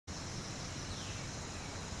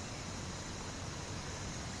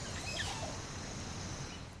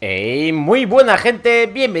Hey, muy buena gente,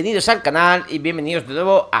 bienvenidos al canal y bienvenidos de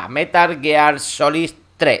nuevo a Metal Gear Solid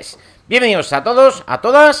 3. Bienvenidos a todos, a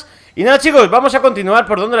todas. Y nada chicos, vamos a continuar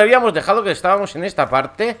por donde lo habíamos dejado, que estábamos en esta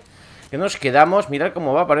parte. Que nos quedamos, mirad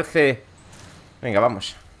cómo va, parece... Venga,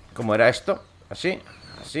 vamos. ¿Cómo era esto? Así,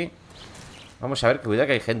 así. Vamos a ver, cuidado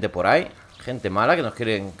que hay gente por ahí. Gente mala que nos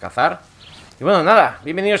quieren cazar. Y bueno, nada,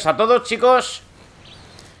 bienvenidos a todos chicos.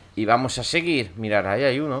 Y vamos a seguir. Mirad, ahí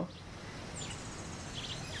hay uno.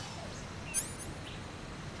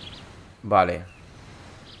 Vale.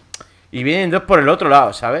 Y vienen dos por el otro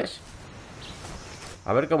lado, ¿sabes?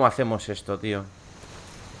 A ver cómo hacemos esto, tío.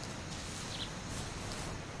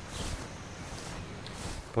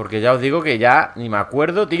 Porque ya os digo que ya ni me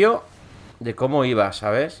acuerdo, tío, de cómo iba,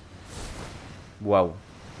 ¿sabes? Wow.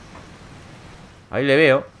 Ahí le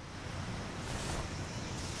veo.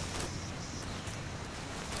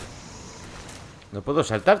 No puedo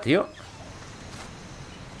saltar, tío.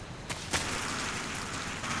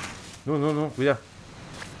 No, no, no, cuidado.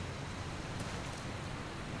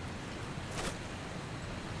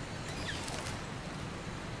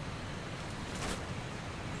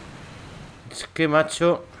 Es que,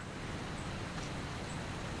 macho...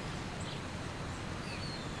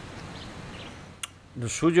 Lo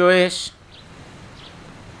suyo es...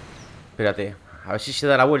 Espérate, a ver si se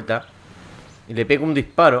da la vuelta y le pego un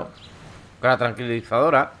disparo con la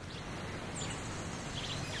tranquilizadora.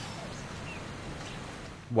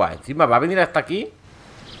 Buah, encima va a venir hasta aquí.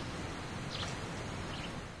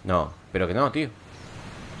 No, pero que no, tío.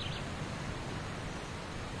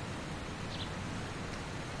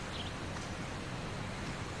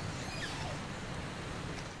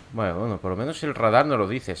 Bueno, por lo menos el radar nos lo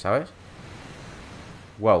dice, ¿sabes?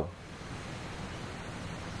 Wow.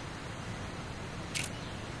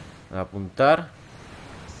 A apuntar.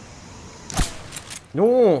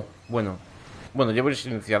 ¡No! Bueno, llevo el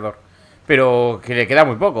silenciador, pero que le queda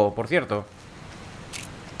muy poco, por cierto.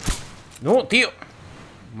 ¡No, tío!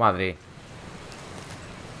 Madre.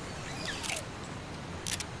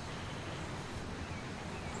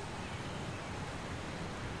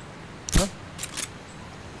 ¿No?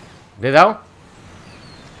 ¿Le he dado?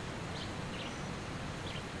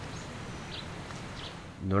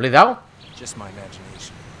 ¿No le he dado?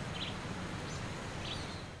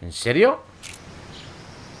 ¿En serio?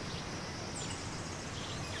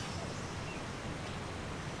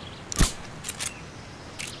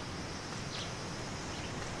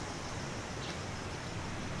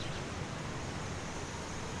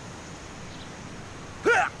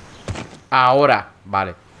 Ahora,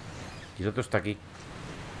 vale. Y el otro está aquí.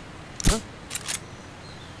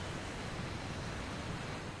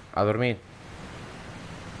 A dormir.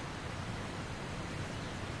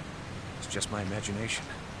 It's just my imagination.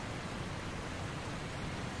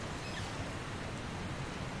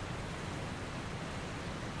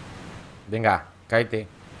 Venga, cáete.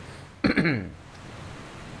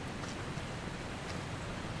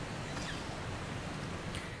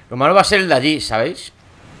 Lo malo va a ser el de allí, ¿sabéis?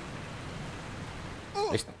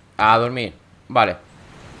 A dormir, vale.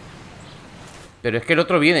 Pero es que el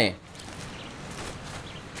otro viene.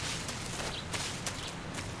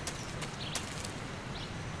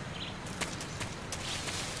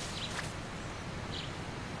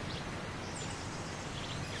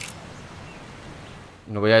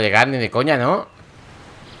 No voy a llegar ni de coña, ¿no?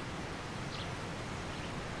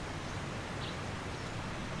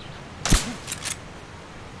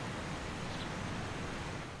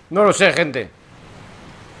 No lo sé, gente.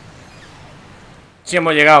 Si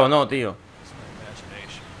hemos llegado o no, tío.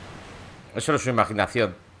 Eso no es su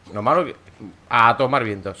imaginación. Lo malo que... A tomar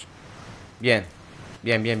vientos. Bien.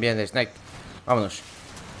 Bien, bien, bien, Snake. Vámonos.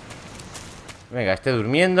 Venga, este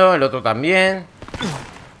durmiendo. El otro también.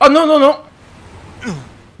 ¡Oh, no, no, no!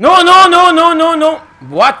 ¡No, no, no, no, no, no!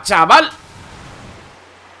 ¡Buah, chaval!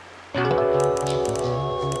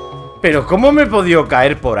 ¿Pero cómo me he podido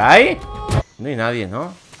caer por ahí? No hay nadie,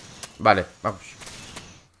 ¿no? Vale, vamos.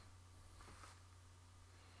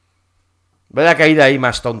 Vaya caída ahí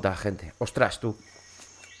más tonta, gente. Ostras, tú.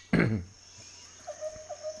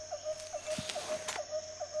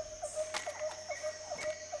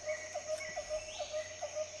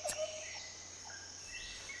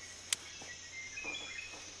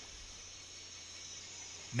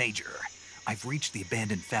 Major, I've reached the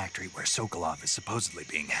abandoned factory where Sokolov is supposedly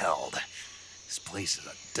being held. This place is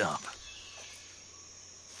a dump.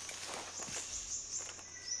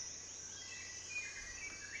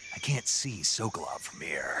 I can't see Sokolov from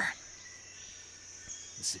here.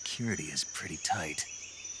 The security is pretty tight.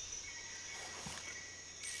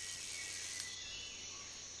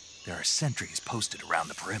 There are sentries posted around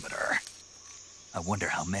the perimeter. I wonder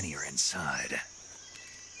how many are inside.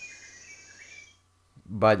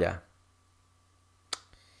 Vaya.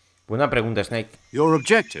 Buena pregunta, Snake. Your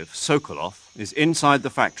objective, Sokolov, is inside the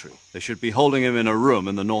factory. They should be holding him in a room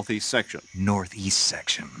in the northeast section. Northeast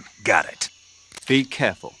section. Got it. Be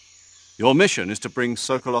careful. Your mission is to bring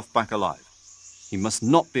Sokolov back alive. He must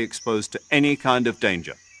not be exposed to any kind of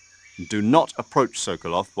danger. Do not approach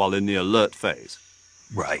Sokolov while in the alert phase.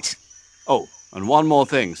 Right. Oh, and one more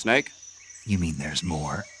thing, Snake. You mean there's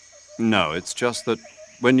more? No, it's just that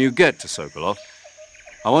when you get to Sokolov,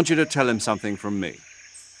 I want you to tell him something from me.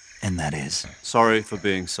 And that is? Sorry for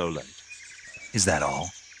being so late. Is that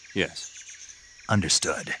all? Yes.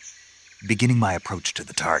 Understood. Beginning my approach to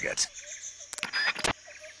the target.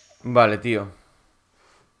 Vale, tío.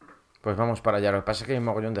 Pues vamos para allá. Lo que pasa es que hay un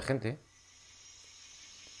mogollón de gente.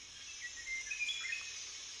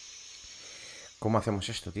 ¿Cómo hacemos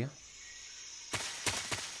esto, tío?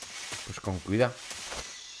 Pues con cuidado.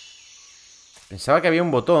 Pensaba que había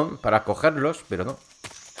un botón para cogerlos, pero no.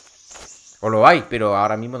 O lo hay, pero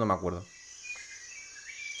ahora mismo no me acuerdo.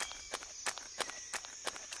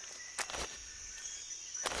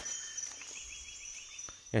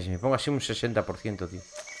 Mira, si me pongo así un 60%, tío.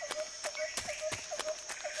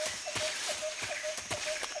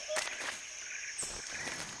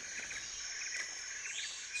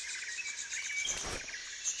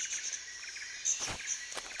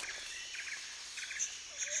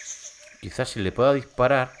 Quizás si le pueda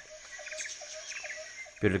disparar.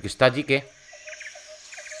 Pero el que está allí, ¿qué?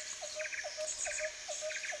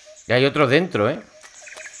 Y hay otro dentro, ¿eh?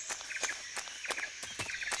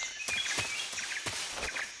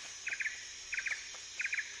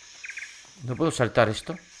 ¿No puedo saltar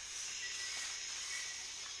esto?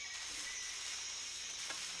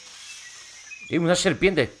 ¡Y una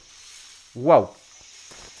serpiente! ¡Wow!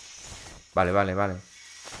 Vale, vale, vale.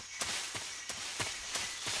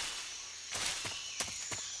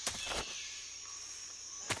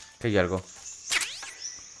 Que hay algo.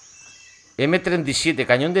 M37,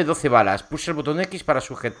 cañón de 12 balas. Pulsa el botón X para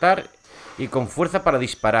sujetar y con fuerza para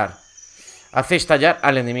disparar. Hace estallar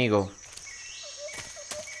al enemigo.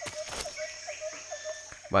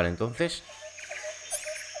 Vale, entonces.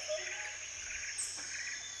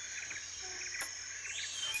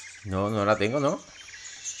 No, no la tengo, ¿no?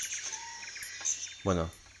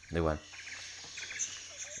 Bueno, da igual.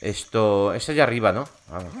 Esto... Es allá arriba, ¿no?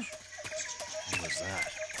 Vamos.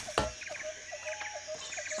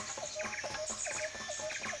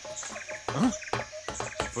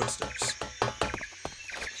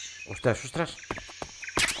 Ostras, ostras.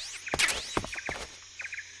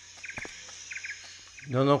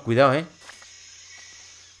 No, no, cuidado,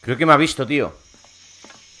 Creo que me ha visto, tío.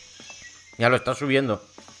 Ya lo está subiendo.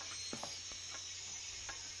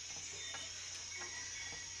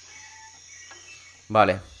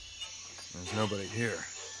 Vale.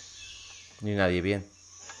 Ni nadie, bien.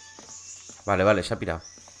 Vale, vale, se ha pirado.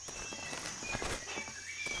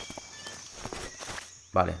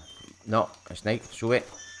 Vale. No, Snake, sube.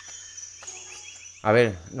 A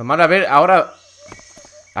ver, lo malo, a ver, ahora.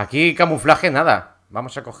 Aquí camuflaje, nada.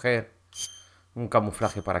 Vamos a coger un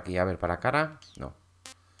camuflaje para aquí. A ver, para cara, no.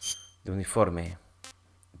 De uniforme.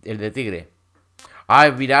 El de tigre. Ah,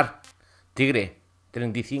 es virar. Tigre,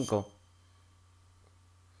 35.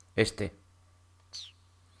 Este.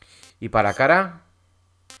 Y para cara.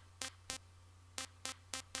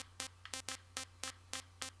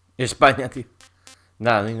 España, tío.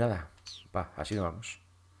 Nada, no hay nada. Va, así no vamos.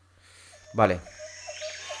 Vale.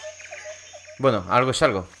 Bueno, algo es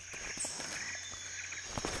algo.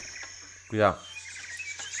 Cuidado.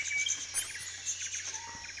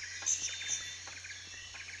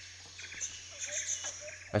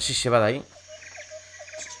 Así se va de ahí.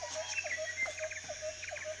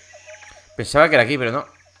 Pensaba que era aquí, pero no.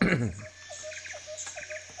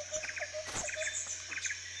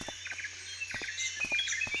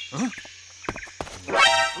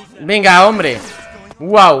 Venga, hombre.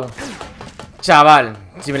 Wow. Chaval,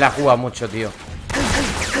 si me la ha jugado mucho, tío.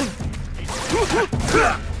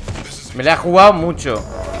 Me la ha jugado mucho.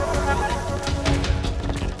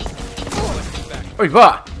 ¡Uy,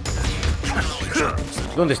 va!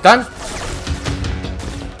 ¿Dónde están?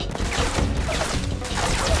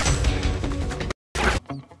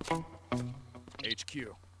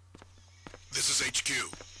 HQ. This is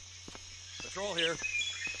HQ. Patrol here.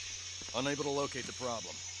 Unable to locate the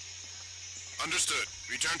problem. Understood.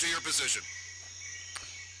 Return to your position.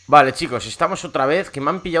 Vale, chicos, estamos otra vez. Que me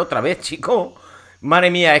han pillado otra vez, chico.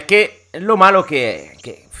 Madre mía, es que es lo malo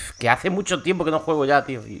que hace mucho tiempo que no juego ya,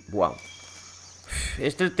 tío. Y wow.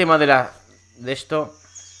 Este es el tema de esto.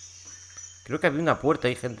 Creo que había una puerta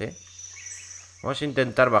ahí, gente. Vamos a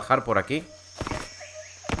intentar bajar por aquí.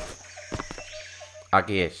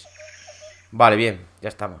 Aquí es. Vale, bien, ya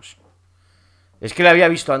estamos. Es que la había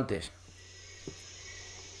visto antes.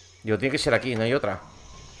 Digo, tiene que ser aquí, no hay otra.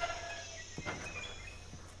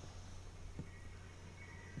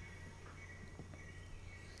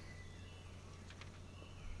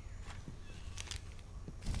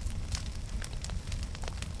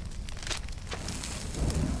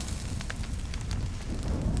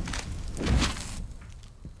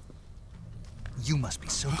 You must be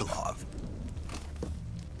Sokolov.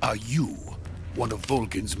 Are you one of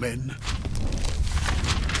Volgin's men?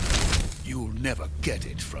 You'll never get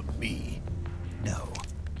it from me. No.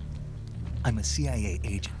 I'm a CIA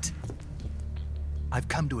agent. I've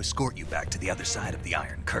come to escort you back to the other side of the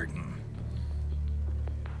Iron Curtain.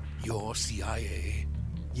 You're CIA?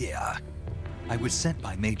 Yeah. I was sent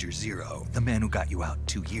by Major Zero, the man who got you out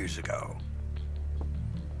 2 years ago.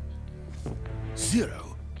 Zero?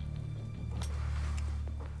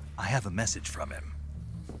 I have a message from him.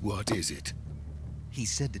 What is it? He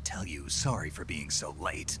said to tell you sorry for being so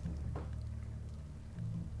late.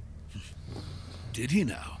 Did he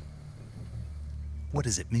now? What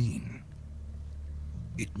does it mean?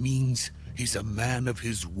 It means he's a man of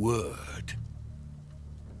his word.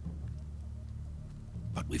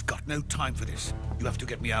 But we've got no time for this. You have to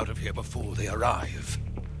get me out of here before they arrive.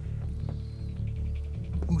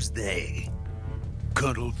 Who's they?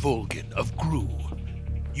 Colonel Volgin of Gru.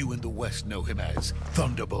 You in the West know him as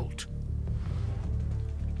Thunderbolt.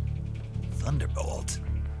 Thunderbolt?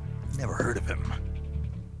 Never heard of him.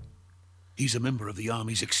 He's a member of the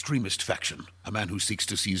Army's extremist faction, a man who seeks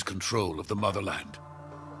to seize control of the motherland.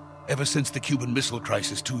 Ever since the Cuban Missile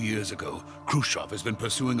Crisis 2 years ago, Khrushchev has been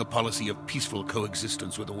pursuing a policy of peaceful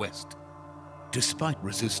coexistence with the West. Despite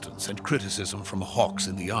resistance and criticism from hawks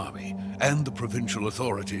in the army and the provincial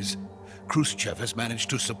authorities, Khrushchev has managed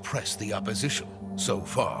to suppress the opposition so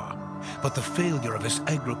far. But the failure of his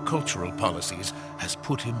agricultural policies has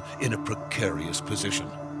put him in a precarious position.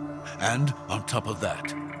 And on top of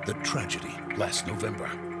that, the tragedy last November.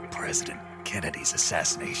 President Kennedy's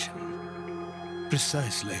assassination.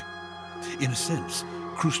 Precisely. In a sense,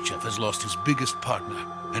 Khrushchev has lost his biggest partner,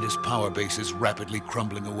 and his power base is rapidly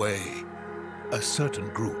crumbling away. A certain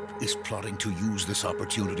group is plotting to use this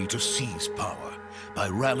opportunity to seize power by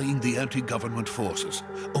rallying the anti-government forces,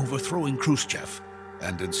 overthrowing Khrushchev,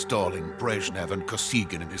 and installing Brezhnev and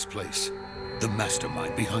Kosygin in his place. The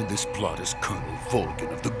mastermind behind this plot is Colonel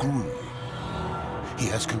Volgin of the GRU. He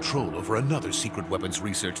has control over another secret weapons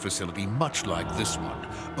research facility much like this one,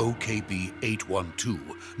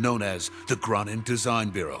 OKB-812, known as the Granin Design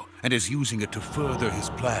Bureau, and is using it to further his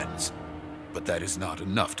plans. But that is not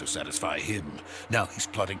enough to satisfy him. Now he's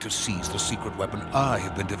plotting to seize the secret weapon I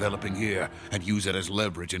have been developing here and use it as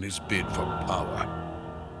leverage in his bid for power.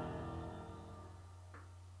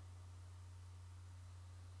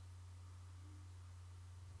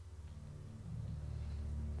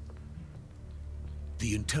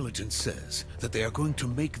 The intelligence says that they are going to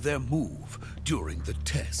make their move during the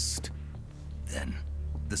test. Then,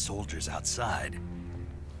 the soldiers outside.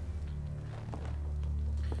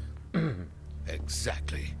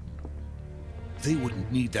 Exactly. They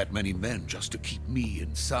wouldn't need that many men just to keep me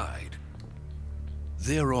inside.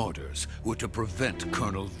 Their orders were to prevent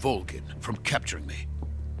Colonel Volgin from capturing me.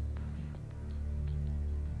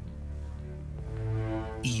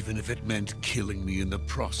 Even if it meant killing me in the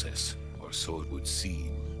process, or so it would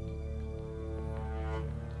seem.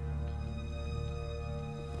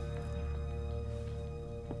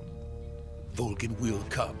 Volgin will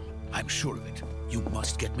come. I'm sure of it. You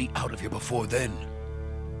must get me out of here before then.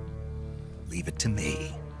 Leave it to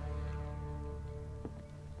me.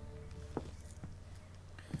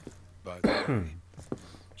 By the way,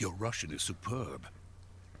 your Russian is superb.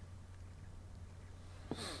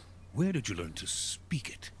 Where did you learn to speak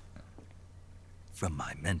it? From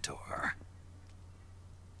my mentor.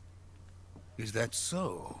 Is that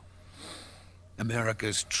so? America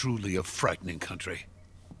is truly a frightening country.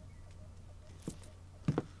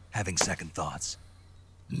 Having second thoughts?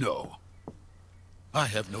 No. I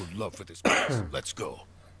have no love for this place. Let's go.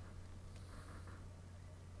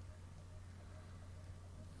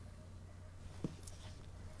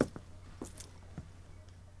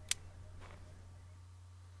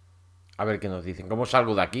 A ver qué nos dicen. ¿Cómo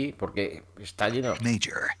salgo de aquí? Porque está lleno.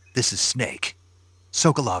 Major, this is Snake.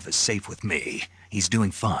 Sokolov is safe with me. He's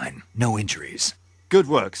doing fine. No injuries. Good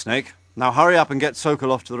work, Snake. Now hurry up and get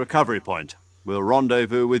Sokolov to the recovery point. We'll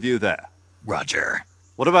rendezvous with you there. Roger.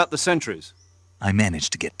 What about the sentries? I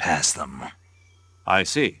managed to get past them. I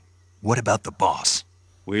see. What about the boss?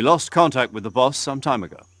 We lost contact with the boss some time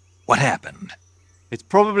ago. What happened? It's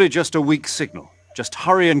probably just a weak signal. Just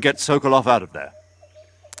hurry and get Sokolov out of there.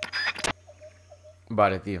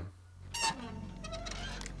 Vale, tío.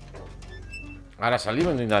 Ahora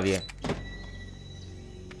salimos, no hay nadie.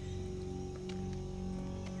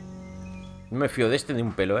 No me fío de este ni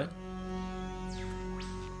un pelo, ¿eh?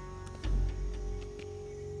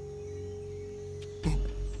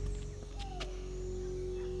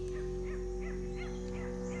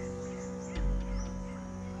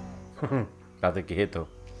 Estate quieto.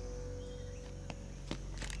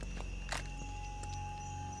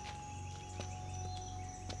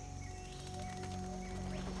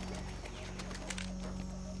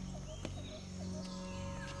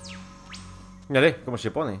 Mírale cómo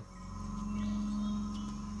se pone.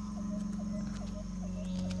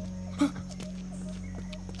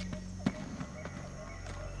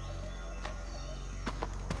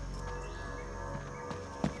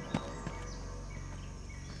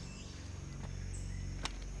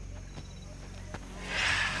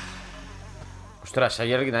 Ostras,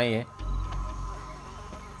 hay alguien ahí, ¿eh?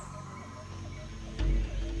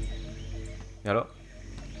 Míralo.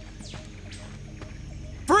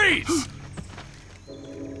 Freeze!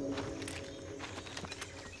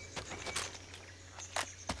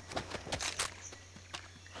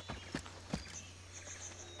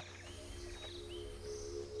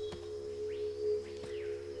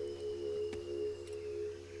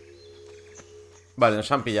 Vale,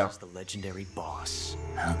 nos han pillado. The legendary boss.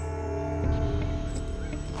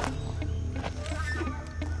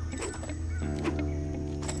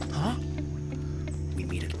 Huh? We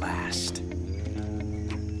meet at last.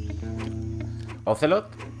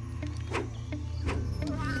 Ocelot.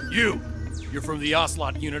 You're from the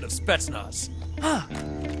Ocelot unit of Spetsnaz. Huh.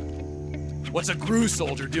 What's a GRU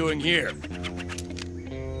soldier doing here?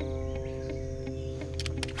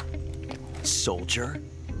 Soldier?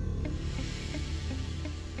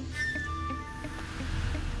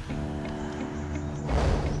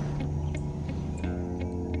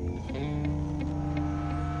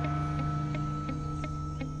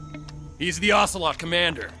 He's the Ocelot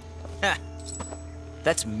commander. Ha!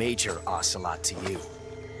 That's Major Ocelot to you.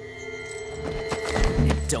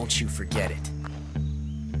 And don't you forget it.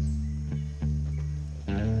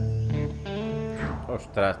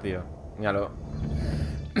 Ostras, tío. Míralo.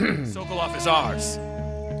 Sokolov is ours.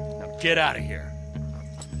 Now get out of here.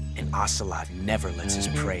 And Ocelot never lets his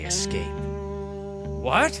prey escape.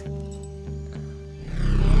 What?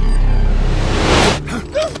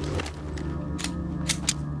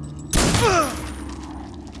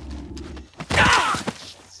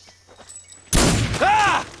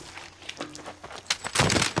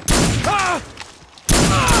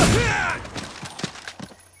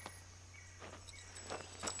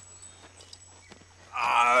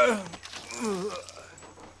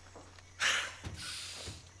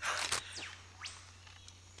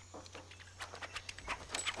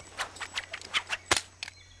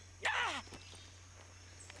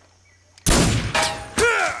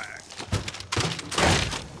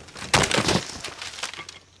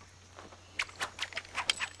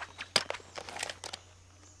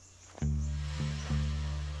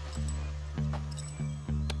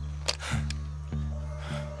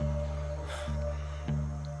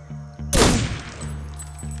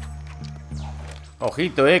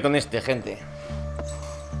 Ojito, con este, gente.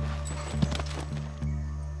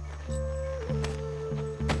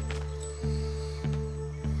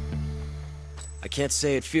 I can't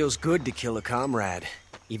say it feels good to kill a comrade,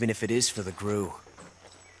 even if it is for the GRU.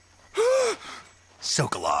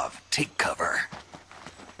 Sokolov, take cover.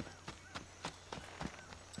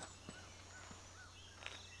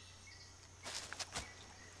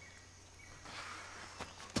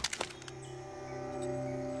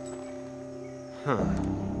 Huh.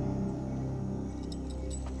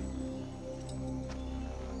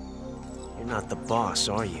 You're not the boss,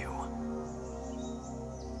 are you?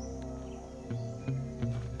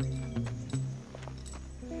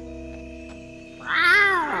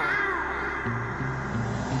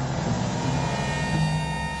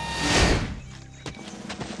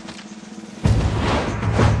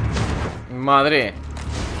 Madre.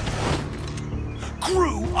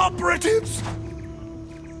 GRU operatives!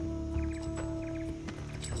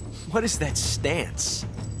 What is that stance?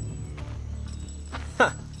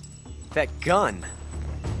 Huh. That gun.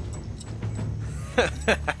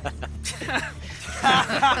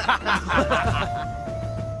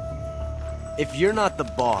 If you're not the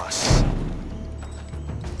boss,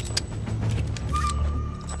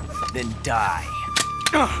 then die.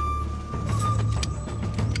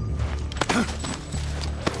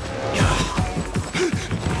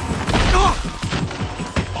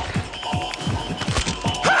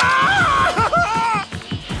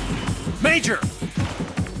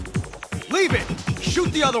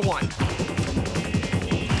 another one.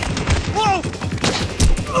 Whoa!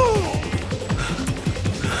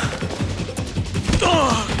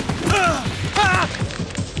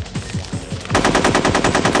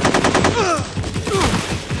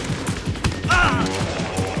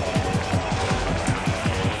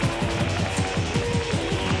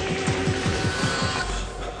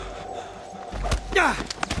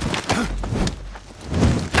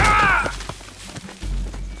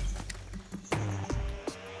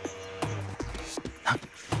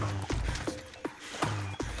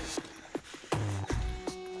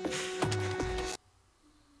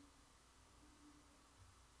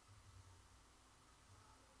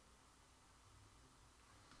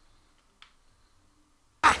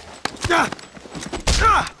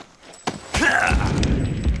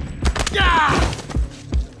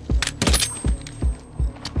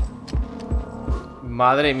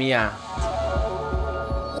 Madre mía.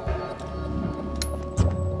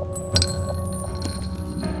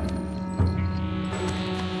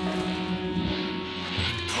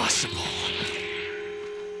 Impossible.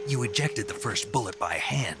 You ejected the first bullet by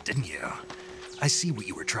hand, didn't you? I see what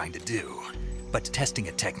you were trying to do. But testing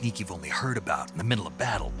a technique you've only heard about in the middle of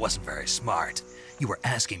battle wasn't very smart. You were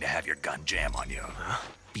asking to have your gun jam on you.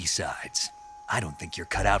 Besides, I don't think you're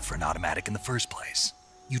cut out for an automatic in the first place.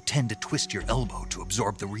 You tend to twist your elbow to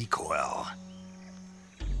absorb the recoil.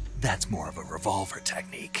 That's more of a revolver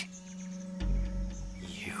technique.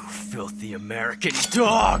 You filthy American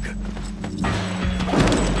dog!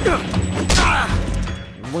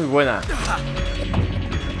 Muy buena.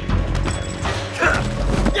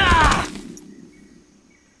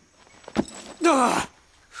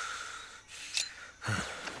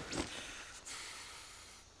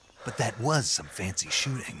 But that was some fancy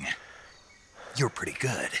shooting. You're pretty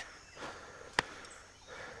good.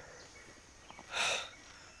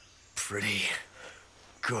 Pretty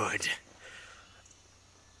good.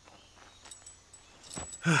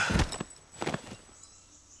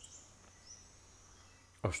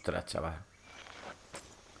 Ostras, chaval.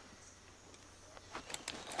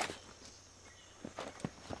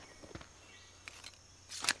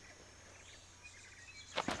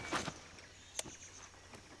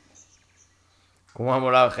 Cómo ha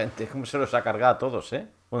molado, gente. Cómo se los ha cargado a todos, ¿eh?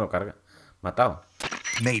 Bueno, carga. Matado.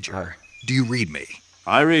 Major, do you read me?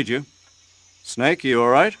 I read you. Snake, you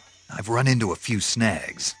alright? I've run into a few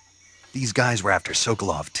snags. These guys were after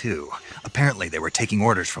Sokolov too. Apparently they were taking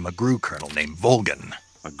orders from a GRU colonel named Volgan.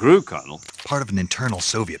 A GRU colonel? Part of an internal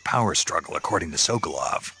Soviet power struggle, according to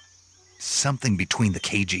Sokolov. Something between the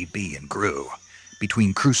KGB and GRU.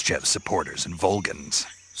 Between Khrushchev's supporters and Volgan's.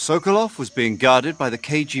 Sokolov was being guarded by the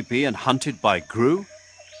KGB and hunted by GRU?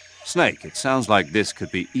 Snake, it sounds like this could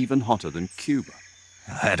be even hotter than Cuba.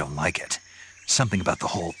 I don't like it. Something about the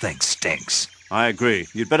whole thing stinks. I agree.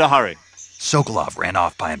 You'd better hurry. Sokolov ran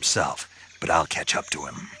off by himself, but I'll catch up to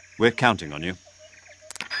him. We're counting on you.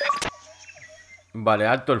 Vale,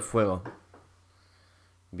 alto el fuego.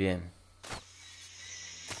 Bien.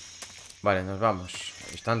 Vale, nos vamos.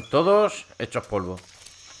 Están todos hechos polvo.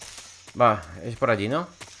 Va, es por allí, ¿no?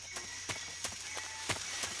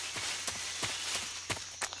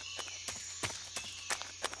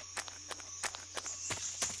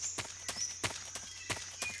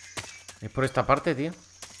 ¿Es por esta parte, tío?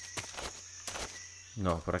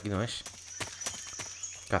 No, por aquí no es.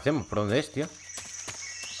 ¿Qué hacemos? ¿Por dónde es, tío?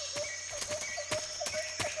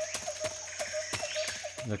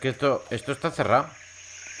 Es que esto está cerrado.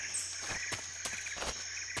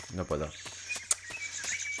 No puedo.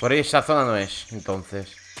 Por ahí esa zona no es,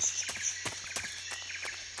 entonces.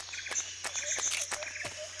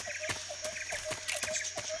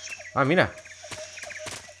 Ah, mira.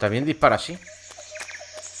 También dispara así.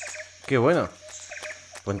 Qué bueno.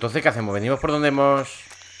 Pues entonces, ¿qué hacemos? Venimos por donde hemos...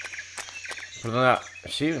 Por donde...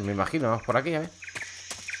 Sí, me imagino, vamos por aquí, a ver.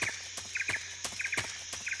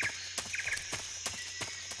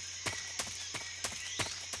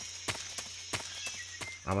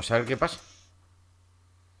 Vamos a ver qué pasa.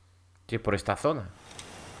 Si es por esta zona.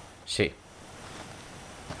 Sí.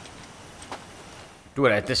 Tú,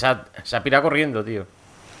 este se ha pirado corriendo, tío.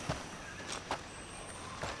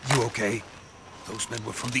 You okay? Those men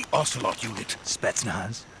were from the Ocelot unit.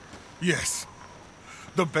 Spetsnaz? Yes.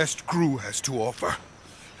 The best GRU has to offer.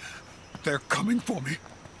 They're coming for me.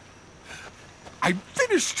 I'm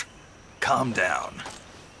finished. Calm down.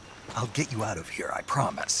 I'll get you out of here, I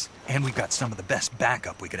promise. And we've got some of the best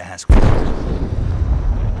backup we could ask for.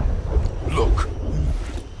 Look.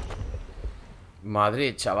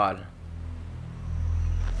 Madre, chaval.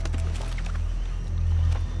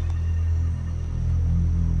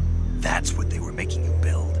 That's what they were making you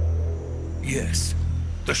build. Yes.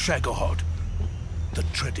 The Shagohod. The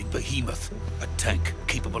treading behemoth. A tank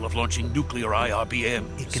capable of launching nuclear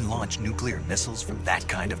IRBMs. It can launch nuclear missiles from that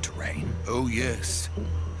kind of terrain? Oh, yes.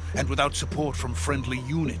 And without support from friendly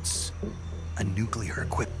units. A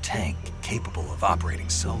nuclear-equipped tank capable of operating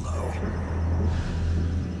solo.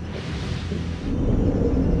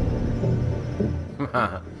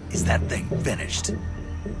 Is that thing finished?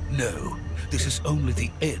 No, this is only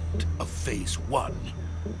the end of Phase 1.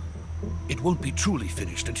 It won't be truly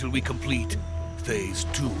finished until we complete Phase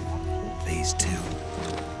 2. Phase 2.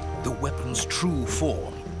 The weapon's true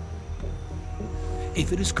form.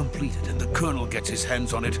 If it is completed and the Colonel gets his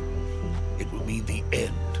hands on it, it will mean the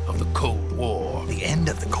end of the Cold War. The end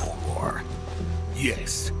of the Cold War?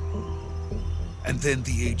 Yes. And then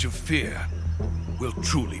the Age of Fear will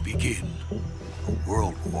truly begin. A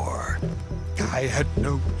world war. I had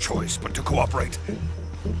no choice but to cooperate.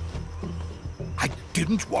 I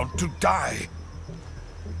didn't want to die.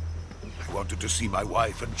 I wanted to see my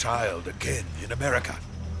wife and child again in America.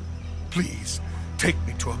 Please, take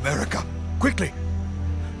me to America, quickly.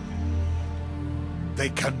 They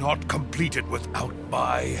cannot complete it without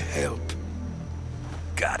my help.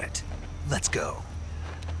 Got it. Let's go.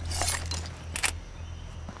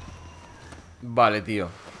 Vale, tío.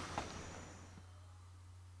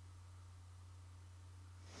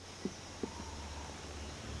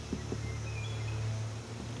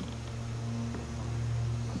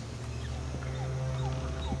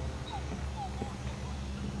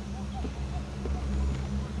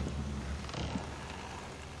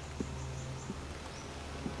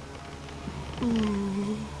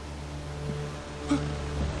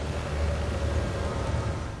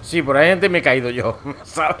 Sí, por ahí antes me he caído yo,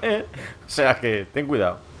 ¿sabes? O sea que ten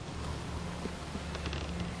cuidado.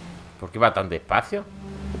 ¿Por qué va tan despacio?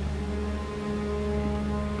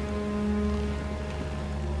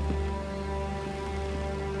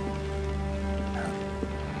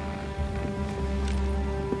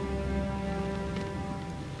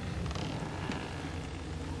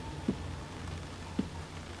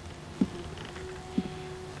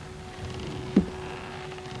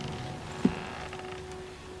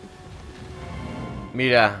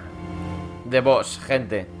 Mira, de boss,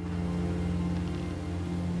 gente.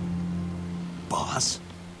 Boss?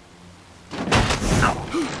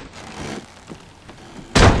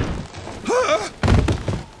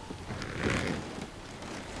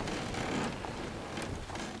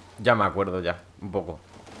 Ya me acuerdo ya, un poco.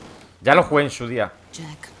 Ya lo jugué en su día.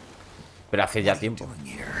 Jack. Pero hace ya tiempo.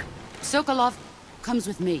 Sokolov comes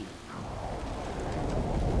with me.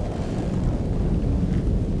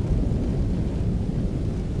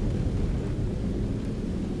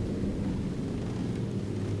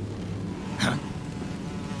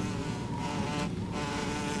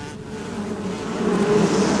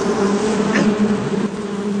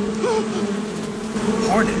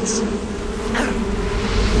 Hornets.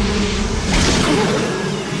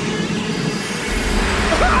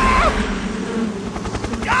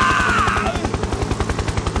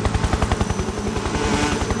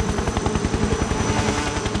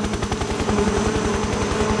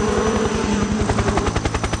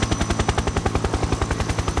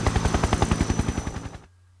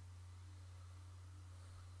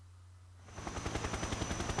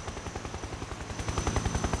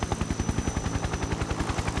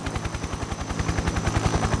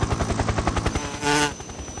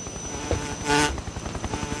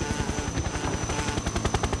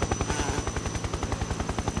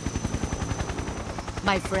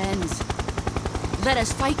 My friends, let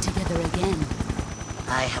us fight together again.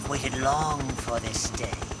 I have waited long for this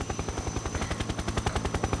day.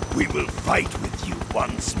 We will fight with you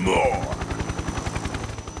once more.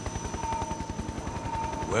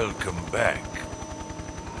 Welcome back,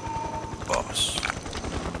 boss.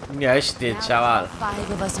 Mira este chaval.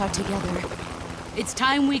 5 of us are together. It's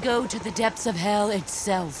time we go to the depths of hell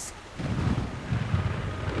itself.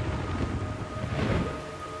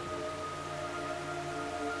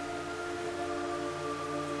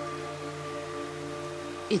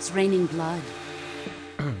 It's raining blood.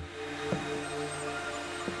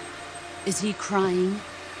 Is he crying?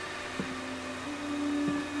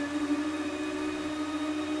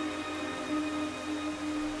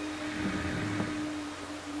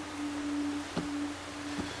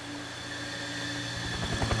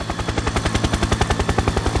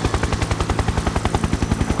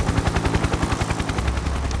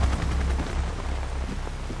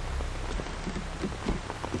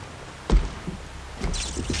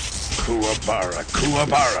 Kuwabara,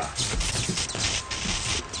 Kuwabara.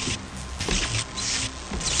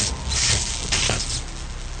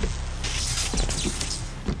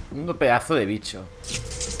 Un pedazo de bicho.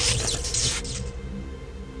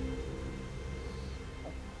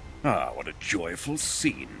 Ah, what a joyful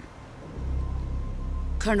scene.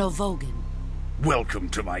 Colonel Vogan. Welcome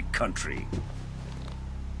to my country.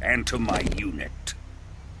 And to my unit.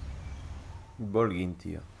 Volgin,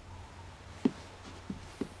 tío.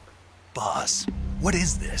 Boss, what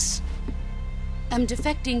is this? I'm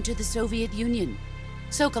defecting to the Soviet Union.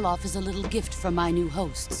 Sokolov is a little gift from my new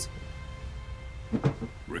hosts.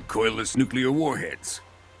 Recoilless nuclear warheads.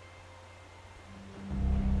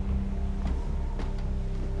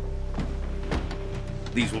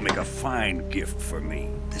 These will make a fine gift for me.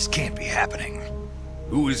 This can't be happening.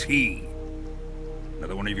 Who is he?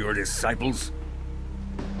 Another one of your disciples?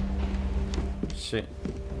 Sí.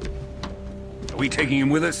 Are we taking him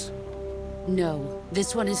with us? No,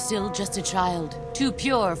 this one is still just a child. Too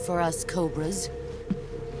pure for us Cobras.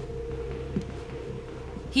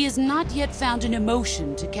 He has not yet found an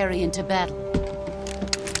emotion to carry into battle.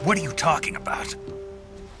 What are you talking about?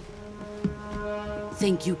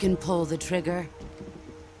 Think you can pull the trigger?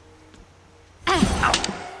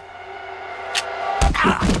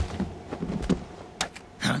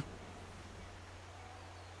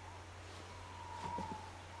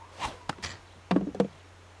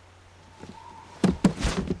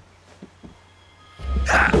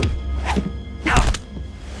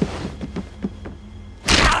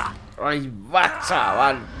 Ay, va,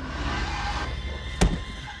 chaval.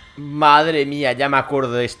 Madre mía, ya me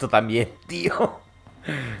acuerdo de esto también, tío.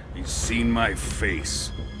 He's seen my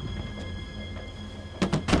face.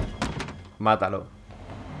 Mátalo.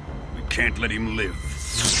 We can't let him live.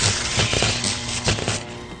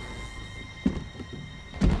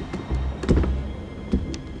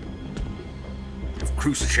 If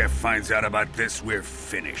Khrushchev finds out about this, we're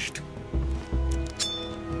finished.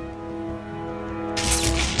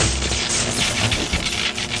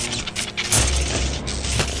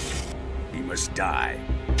 He must die.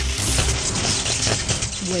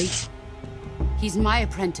 Wait. He's my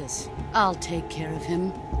apprentice. I'll take care of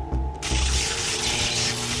him.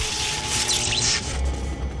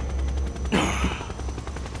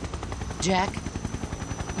 Jack,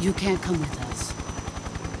 you can't come with us.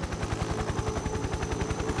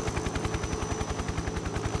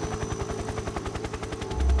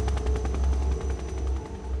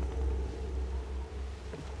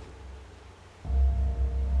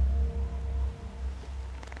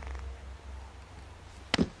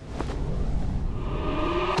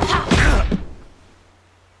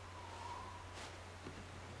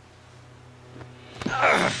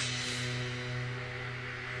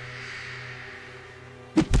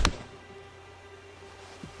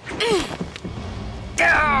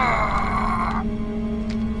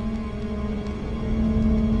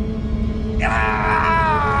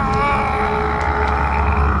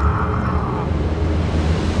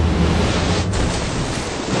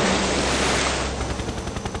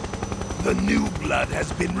 The new blood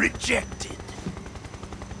has been rejected.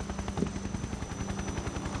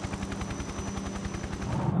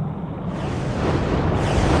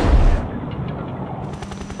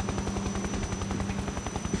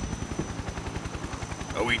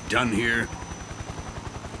 Are we done here?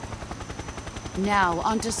 Now,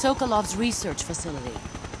 onto Sokolov's research facility.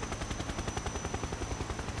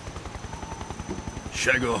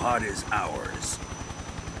 Shagohod is ours.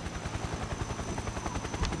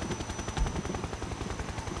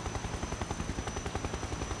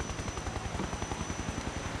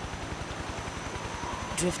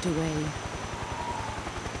 Drift away.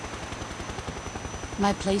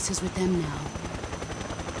 My place is with them now.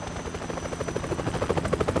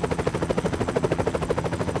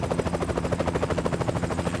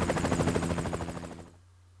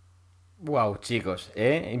 Wow, chicos,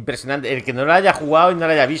 impresionante. El que no lo haya jugado y no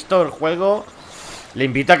lo haya visto el juego, le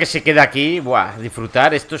invito a que se quede aquí. Buah,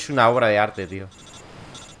 disfrutar. Esto es una obra de arte, tío.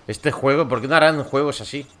 Este juego, ¿por qué no harán juegos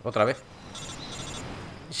así otra vez?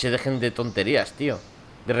 Se dejen de tonterías, tío.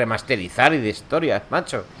 De remasterizar y de historias,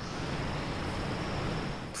 macho.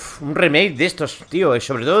 Uf, un remake de estos, tío. Y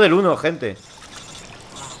sobre todo del 1, gente.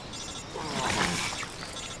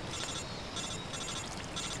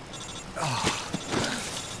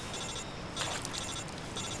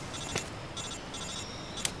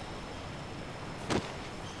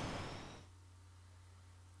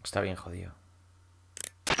 Está bien jodido.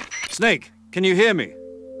 Snake, can you hear me?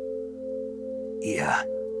 Yeah,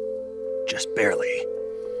 just barely.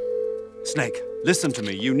 Snake, listen to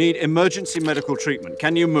me. You need emergency medical treatment.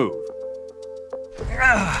 Can you move?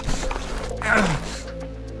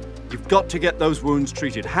 You've got to get those wounds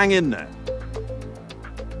treated. Hang in there.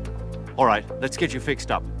 All right, let's get you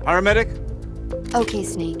fixed up. Paramedic? Okay,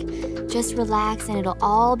 Snake. Just relax and it'll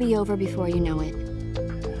all be over before you know it.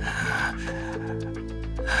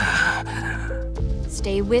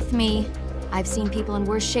 Stay with me. I've seen people in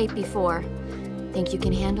worse shape before. Think you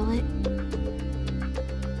can handle it?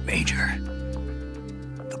 Major.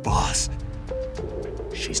 The boss.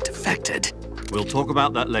 She's defected. We'll talk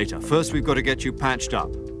about that later. First, we've got to get you patched up.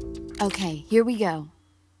 Okay, here we go.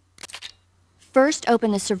 First,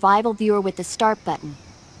 open the survival viewer with the start button.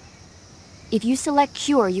 If you select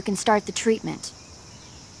cure, you can start the treatment.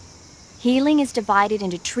 Healing is divided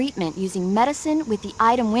into treatment using medicine with the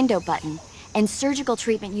item window button and surgical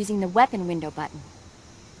treatment using the weapon window button.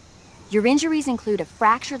 Your injuries include a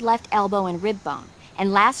fractured left elbow and rib bone,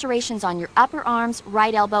 and lacerations on your upper arms,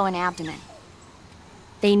 right elbow, and abdomen.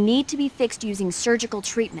 They need to be fixed using surgical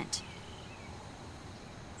treatment.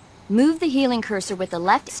 Move the healing cursor with the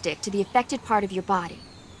left stick to the affected part of your body.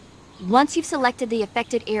 Once you've selected the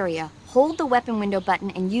affected area, hold the weapon window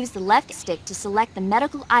button and use the left stick to select the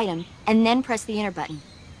medical item and then press the enter button.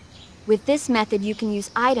 With this method, you can use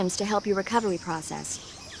items to help your recovery process.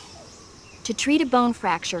 To treat a bone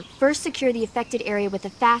fracture, first secure the affected area with a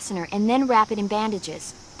fastener and then wrap it in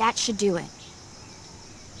bandages. That should do it.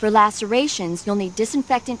 For lacerations, you'll need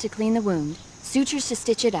disinfectant to clean the wound, sutures to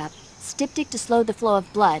stitch it up, styptic to slow the flow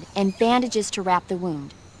of blood, and bandages to wrap the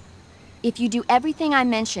wound. If you do everything I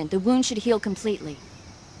mentioned, the wound should heal completely.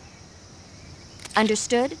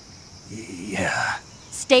 Understood? Yeah.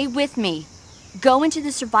 Stay with me. Go into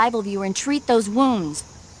the survival viewer and treat those wounds.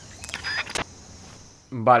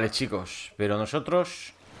 Vale, chicos, pero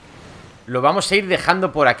nosotros lo vamos a ir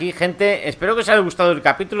dejando por aquí, gente. Espero que os haya gustado el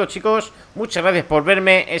capítulo, chicos. Muchas gracias por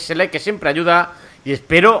verme, ese like que siempre ayuda. Y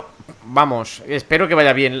espero, vamos, espero que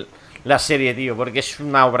vaya bien la serie, tío, porque es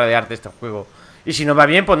una obra de arte este juego. Y si no va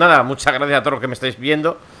bien, pues nada, muchas gracias a todos los que me estáis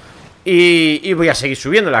viendo. Y voy a seguir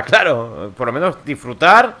subiéndola, claro. Por lo menos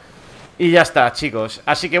disfrutar. Y ya está, chicos.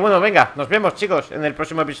 Así que bueno, venga, nos vemos, chicos, en el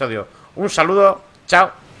próximo episodio. Un saludo,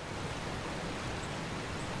 chao.